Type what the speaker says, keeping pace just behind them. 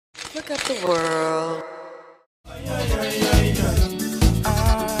Look up the world.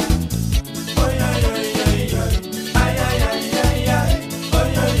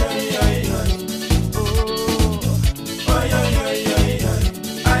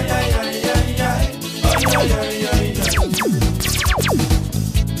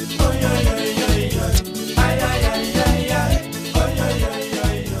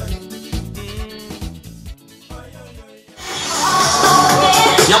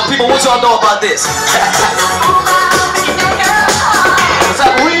 Young people, what y'all know about this? What's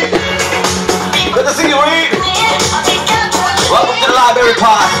up, Reed? Good to see you, Reed. Welcome to the library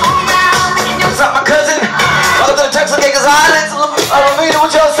pod. What's up, my cousin? Welcome to the Turks Caicos Islands. Lamina,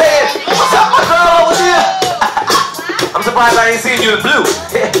 what y'all saying? What's up, my girl over here? I'm surprised I ain't seen you in blue.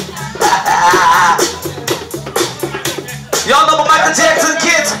 Y'all know about Michael Jackson,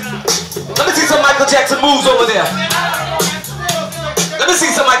 kids? Let me see some Michael Jackson moves over there. Let me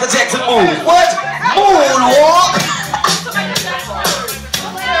see some Michael Jackson move. What? Moonwalk?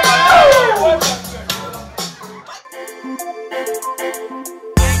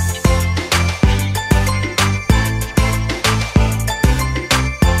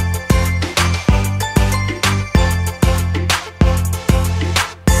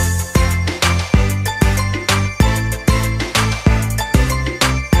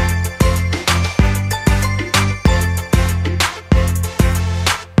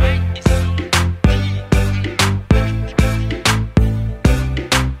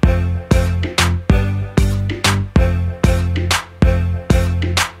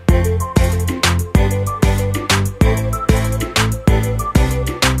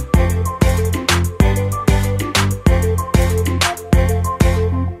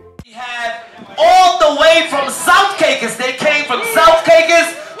 They came from South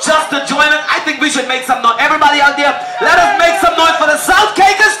Caicos just to join us. I think we should make some noise. Everybody out there, let us make some noise for the South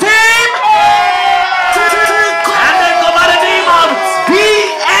Caicos team. And then go by the name of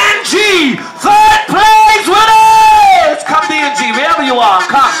D&G, third place winners. Come D&G, wherever you are,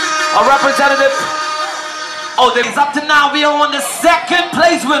 come. A representative. Oh, it's up to now. We are on the second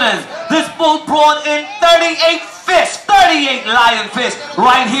place winners. This boat brought in 38 fish, 38 lionfish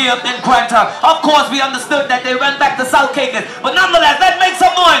right here in Granta. Of course, we understood that they went back to South Caicos, but nonetheless, let's make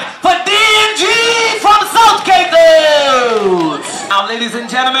some noise for D&G from South Caicos. Now, ladies and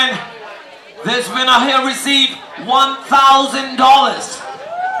gentlemen, this winner here received $1,000,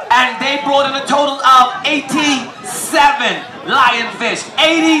 and they brought in a total of 87 lionfish.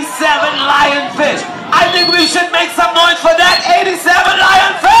 87 lionfish. I think we should make some noise for that 87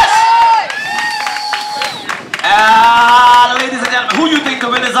 lionfish. Ladies and gentlemen, who do you think the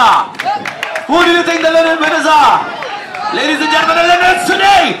winners are? Who do you think the winners are? Ladies and gentlemen, the winners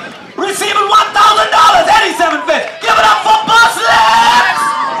today receiving $1,000, 87 fish. Give it up for Boss Lips!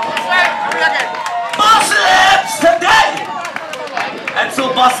 Boss Lips today! And so,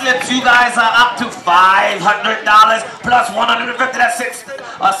 Boss Lips, you guys are up to $500 plus $150. That's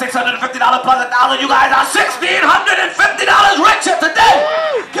 $650 plus $1,000. You guys are $1,650 richer today.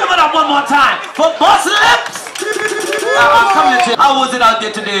 Give it up one more time for Boss Lips. How was it out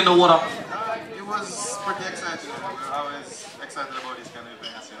there today in the water? It was pretty exciting. I was excited about this kind of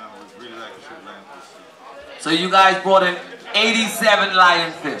events. I was really like to shoot lionfish. So you guys brought in 87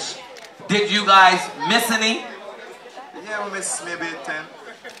 lionfish. Did you guys miss any? Yeah, we missed maybe 10.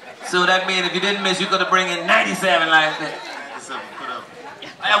 So that means if you didn't miss, you're going to bring in 97 lionfish. 97, could have.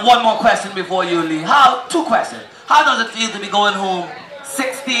 I have one more question before you leave. Two questions. How does it feel to be going home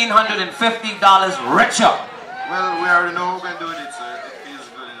 $1,650 richer? Well, we already know we're going to do it, so it feels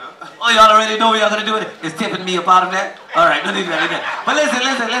good enough. Oh, y'all already know you're going to do it? Is tipping me a part of that? All right, don't do that. But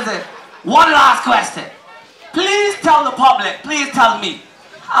listen. One last question. Please tell the public, please tell me,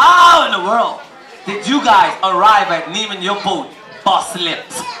 how in the world did you guys arrive at naming your boat Boss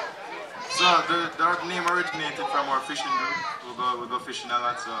Lips? So, the name originated from our fishing group. We go fishing a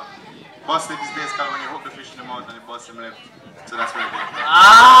lot, so Boss Lips is basically when you hook the fish in the mouth and you bust him lip. So that's where it came from.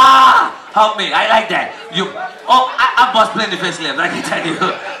 Help me, I like that. I bust plenty fish lips, I can tell you.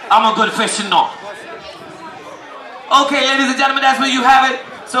 I'm a good fisher now. Okay, ladies and gentlemen, that's where you have it.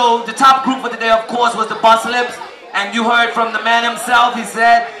 So the top group for today, of course, was the Boss Lips. And you heard from the man himself. He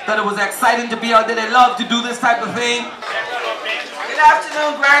said that it was exciting to be out there. They love to do this type of thing. Good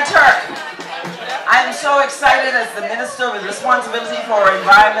afternoon, Grand Turk. I'm so excited as the Minister with responsibility for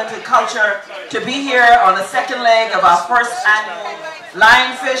environment and culture to be here on the second leg of our first annual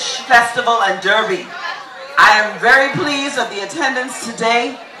Lionfish Festival and Derby. I am very pleased with the attendance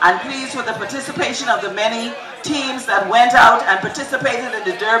today and pleased with the participation of the many teams that went out and participated in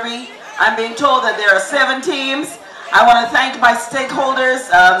the Derby. I'm being told that there are 7 teams I want to thank my stakeholders,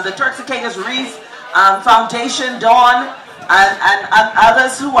 the Turks Caicos Reef Foundation, Dawn, and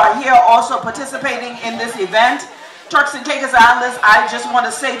others who are here also participating in this event. Turks and Caicos Islanders, I just want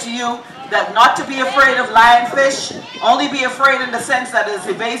to say to you that not to be afraid of lionfish, only be afraid in the sense that it's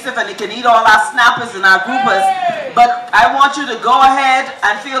evasive and it can eat all our snappers and our groupers. But I want you to go ahead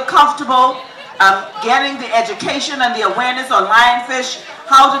and feel comfortable getting the education and the awareness on lionfish,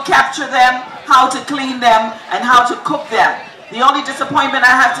 how to capture them, how to clean them, and how to cook them. The only disappointment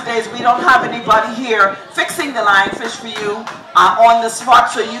I have today is we don't have anybody here fixing the lionfish for you on the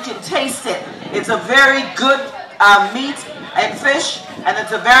spot so you can taste it. It's a very good meat and fish, and it's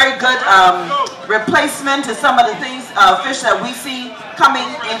a very good replacement to some of the things, fish that we see coming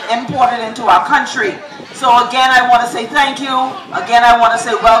imported into our country. So again, I want to say thank you. Again, I want to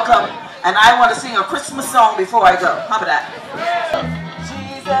say welcome, and I want to sing a Christmas song before I go. How about that?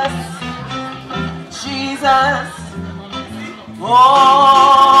 Jesus, Jesus,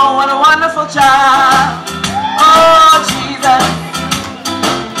 oh, what a wonderful child. Oh, Jesus,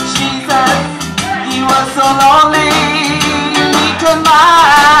 Jesus, he was so lonely. New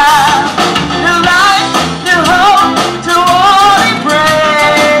life, new hope, to all he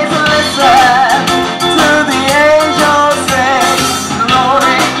prays. Listen to the angels say,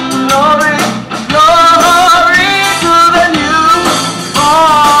 glory, glory, glory to the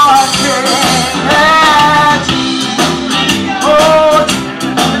newborn King. Oh,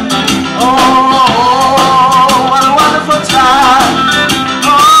 oh, what a wonderful child.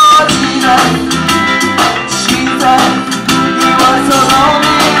 Oh, Jesus, Jesus. So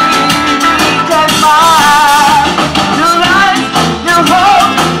lonely, can my new life, new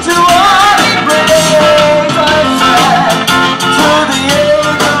hope, to all he brings. Listen to the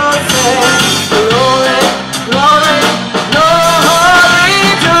angels say, glory, glory, glory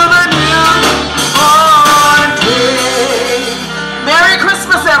to the newborn King. Merry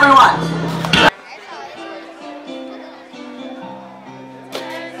Christmas, everyone.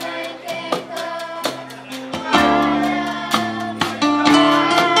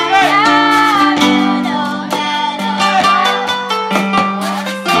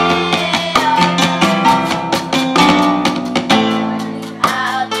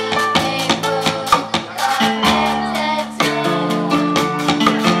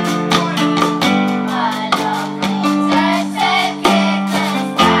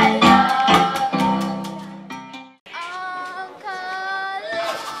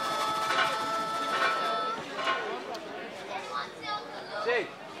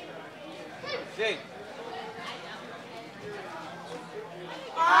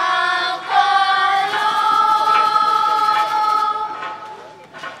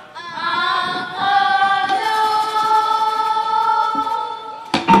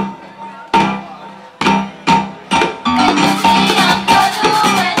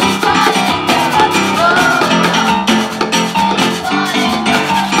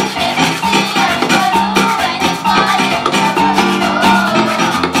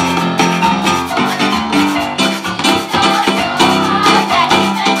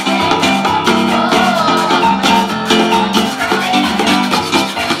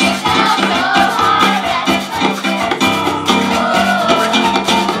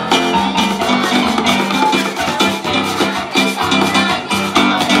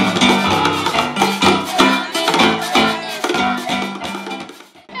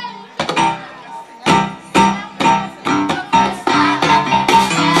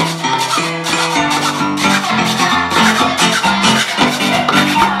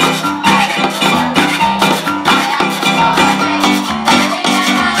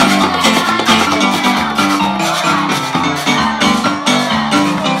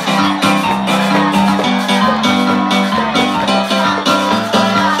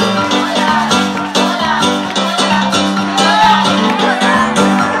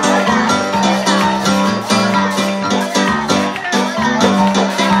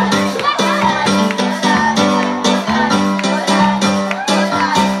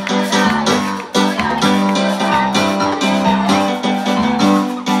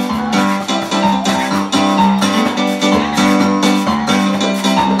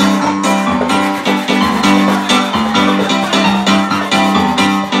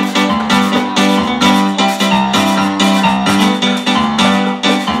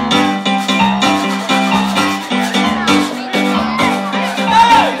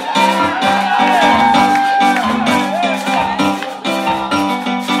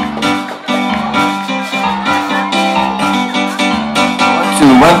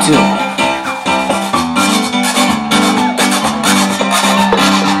 One, two.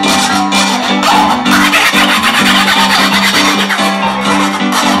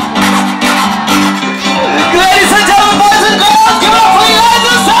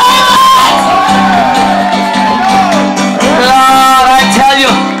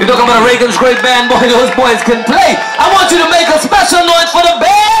 great band boy those boys can play. I want you to make a special noise for the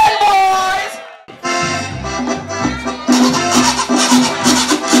band boys.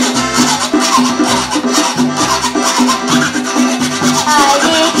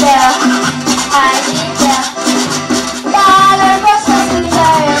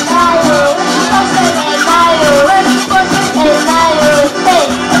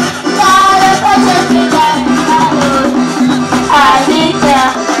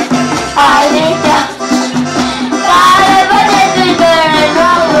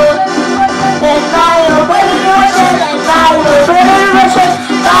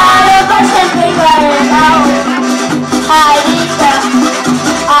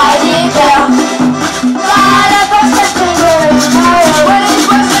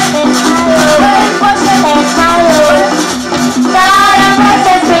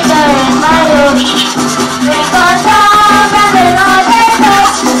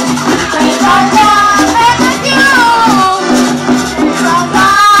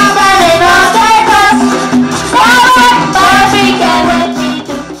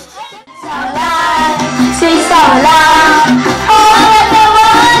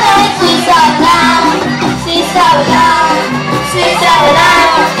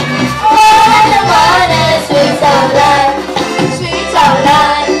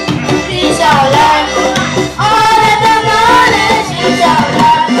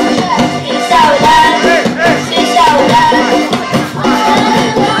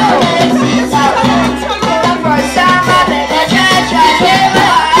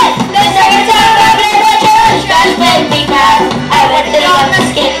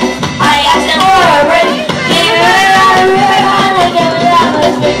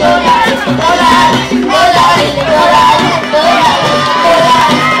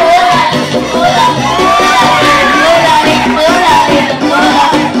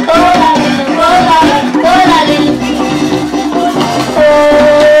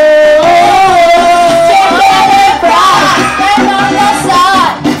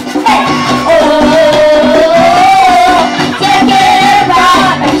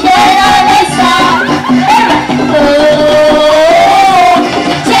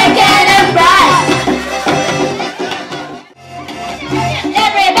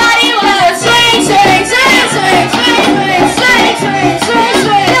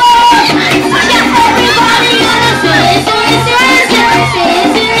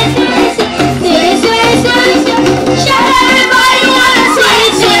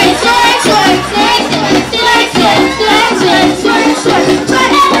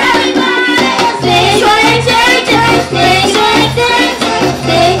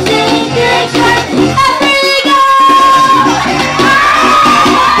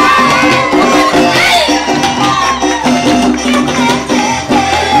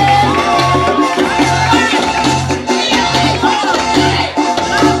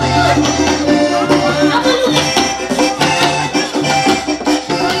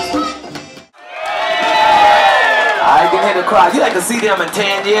 You like to see them in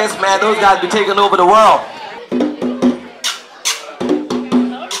 10 years, man. Those guys be taking over the world.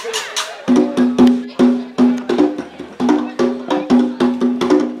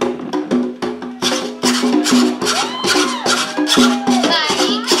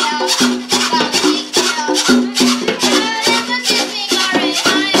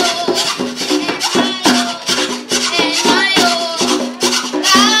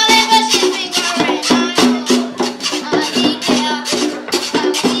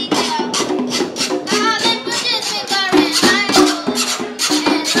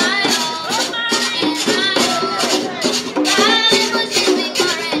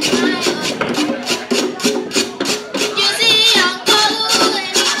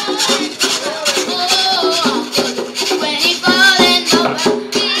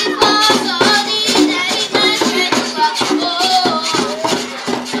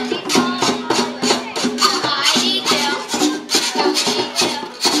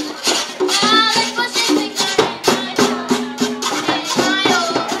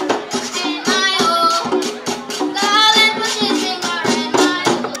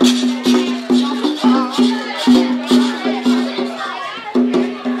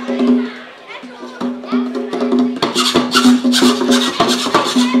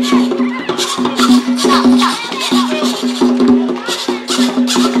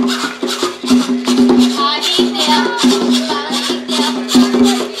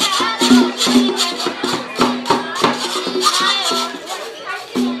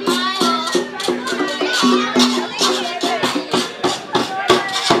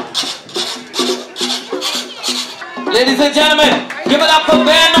 Ladies and gentlemen, give it up for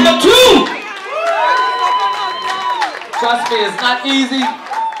band number 2. Trust me, it's not easy.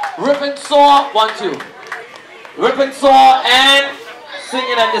 Rip and saw, 1, 2. Rip and saw and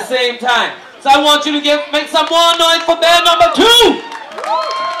singing at the same time. So I want you to make some more noise for band number 2.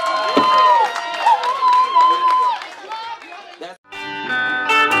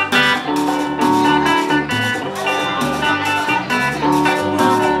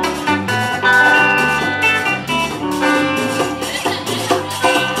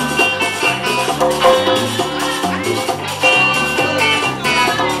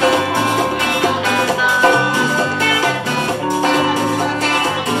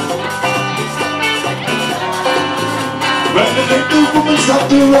 Stop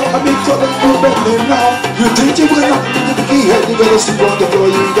the rock, I make fun of you, but now you think you're gonna knock into the key head, you gotta sleep on the floor,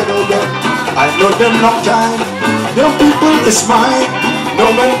 you ain't gonna get. I know them long time, them people is mine.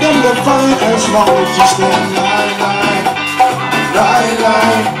 Knowing them they're fine as long as you stay line.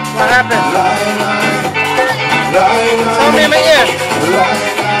 What happened? Line. Tell me in my ear.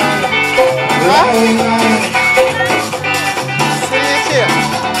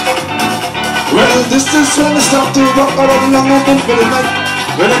 Well, this is when I start to rock around long and for the night.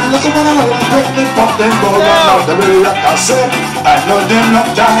 When I'm looking at them, pregnant, pop them, go down, the very rock I said, I know them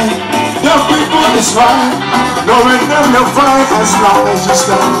not die. Your people is fine, knowing them you're fine, as long as you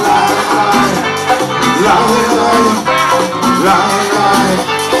stand line.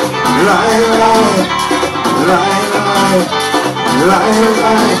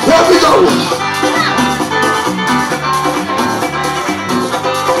 Here we go.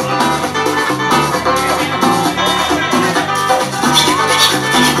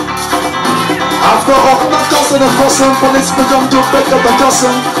 After all my cousin and cousin, policemen come to pick up the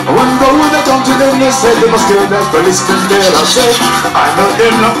cousin. One go when they come to them, they say they must kill that policeman there. I say, I know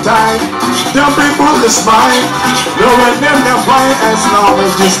them long time, them people is mine. Knowing them they're fine as long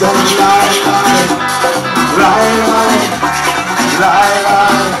as you stand line.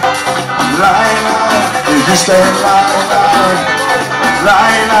 If you stand line.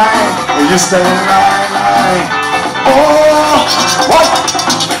 If you stand line. Oh, what?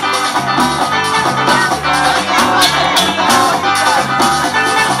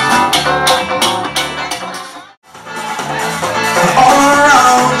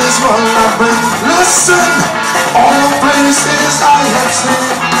 Listen, all places I have seen,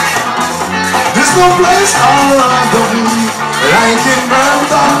 there's no place around the me like in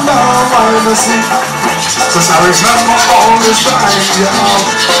Brandon now I the sea. Cause I remember all the time,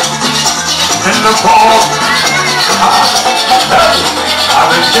 in the fall, I've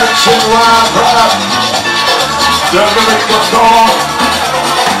been catching wild up, the break of dawn.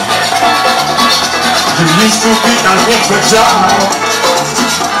 You used to be a different job.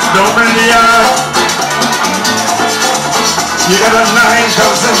 Nobody you got a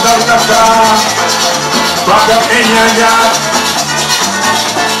 $9,000 car parked up in your yard.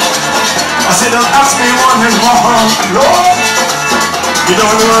 I said, don't ask me one and more, Lord. You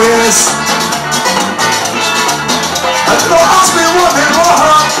don't know what it is. I said, don't ask me one and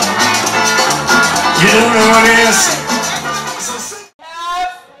more. You don't know what it is.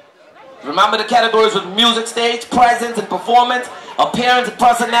 Remember the categories with music, stage, presence and performance, appearance and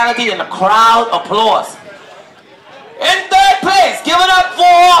personality, and the crowd applause. In third place, give it up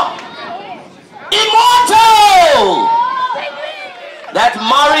for Immortal! That's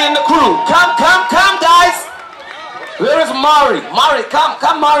Mari and the crew. Come, guys. Where is Mari? Mari,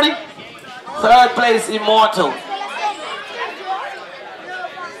 come, Mari. Third place, Immortal.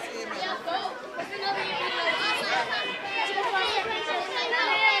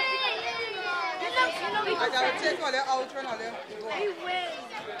 I gotta take all the out and all the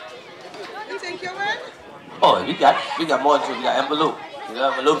you think you win? Oh, we got more than trophies. We got envelope. You know,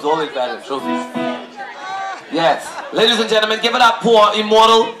 envelopes always better than trophies. Yes. Ladies and gentlemen, give it up for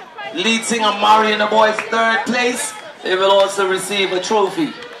Immortal, lead singer Mari and the boys, third place. They will also receive a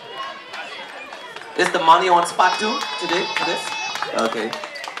trophy. Is the money on spot too today for this? Okay.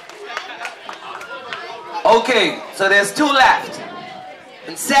 Okay, so there's 2 left.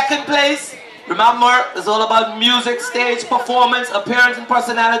 In second place, remember, it's all about music, stage, performance, appearance and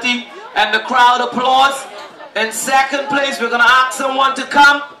personality, and the crowd applause. In second place, we're gonna ask someone to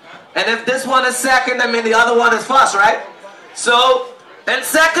come, and if this one is second, I mean the other one is first, right? So, in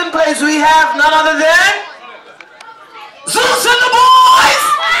second place, we have none other than Zeus and the boys!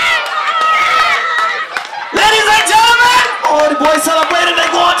 Ladies and gentlemen, oh, the boys celebrated, they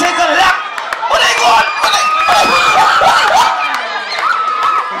go and take a lap. Where they going?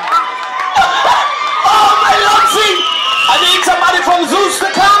 Oh, my Luxy! I need somebody from Zeus to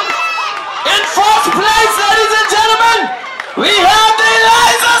come. In fourth place, ladies and gentlemen, we have the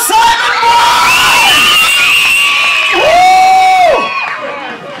Eliza Simon boys! Woo!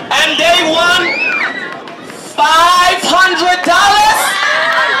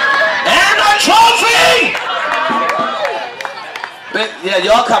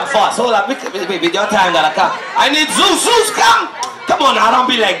 y'all come fast. Hold on, baby, your time gotta come. I need Zeus. Zeus, come! Come on now, don't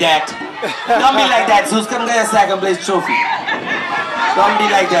be like that. Don't be like that, Zeus. Come get a second place trophy. Don't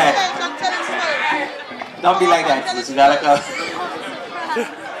be like that. Don't be like that, Zeus. You gotta come.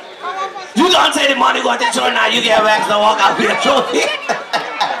 You don't say the money go to the now. You get wax and walk out with a trophy.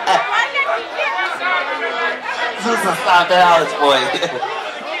 Zeus will start the house, boy.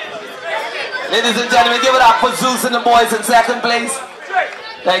 Ladies and gentlemen, give it up for Zeus and the boys in second place.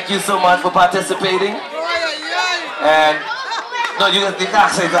 Thank you so much for participating. And no, you can't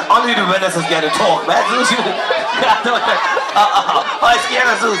say that. Only the winners is getting talk, man. Zeus, you I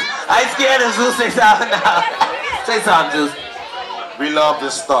scared of Zeus. I scared of Zeus. Say something now. Say something, Zeus. We love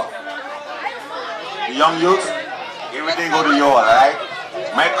this stuff. The young youth, everything go to you all, alright?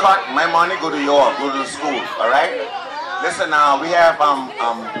 My cut, my money go to you all, go to the school, alright? Listen now, we have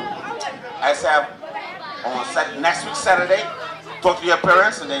I have on next week Saturday, talk to your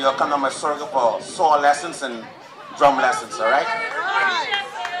parents and then you'll come to my circle for saw lessons and drum lessons, alright?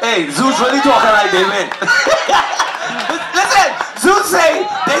 Hey, Zeus really talking like they win. Listen, Zeus say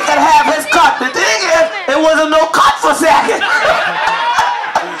they can have his cut. The thing is, it wasn't no cut for second.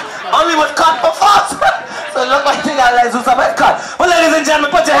 Only was cut for first. So look like they got like Zeus up his cut. Well, ladies and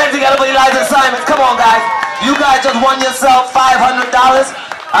gentlemen, put your hands together for Elijah Simons. Come on, guys. You guys just won yourself $500.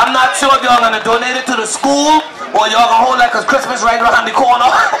 I'm not sure if y'all gonna donate it to the school or y'all gonna hold like a Christmas right around the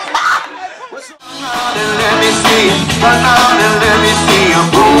corner. Let me see, turn on and let me see you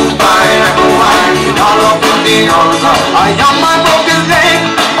move by everyone and all up in the house. I am my broken leg,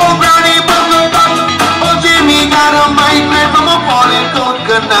 oh Granny broke the butt, oh Jimmy got a migraine from a falling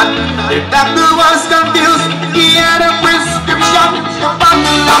coconut. If that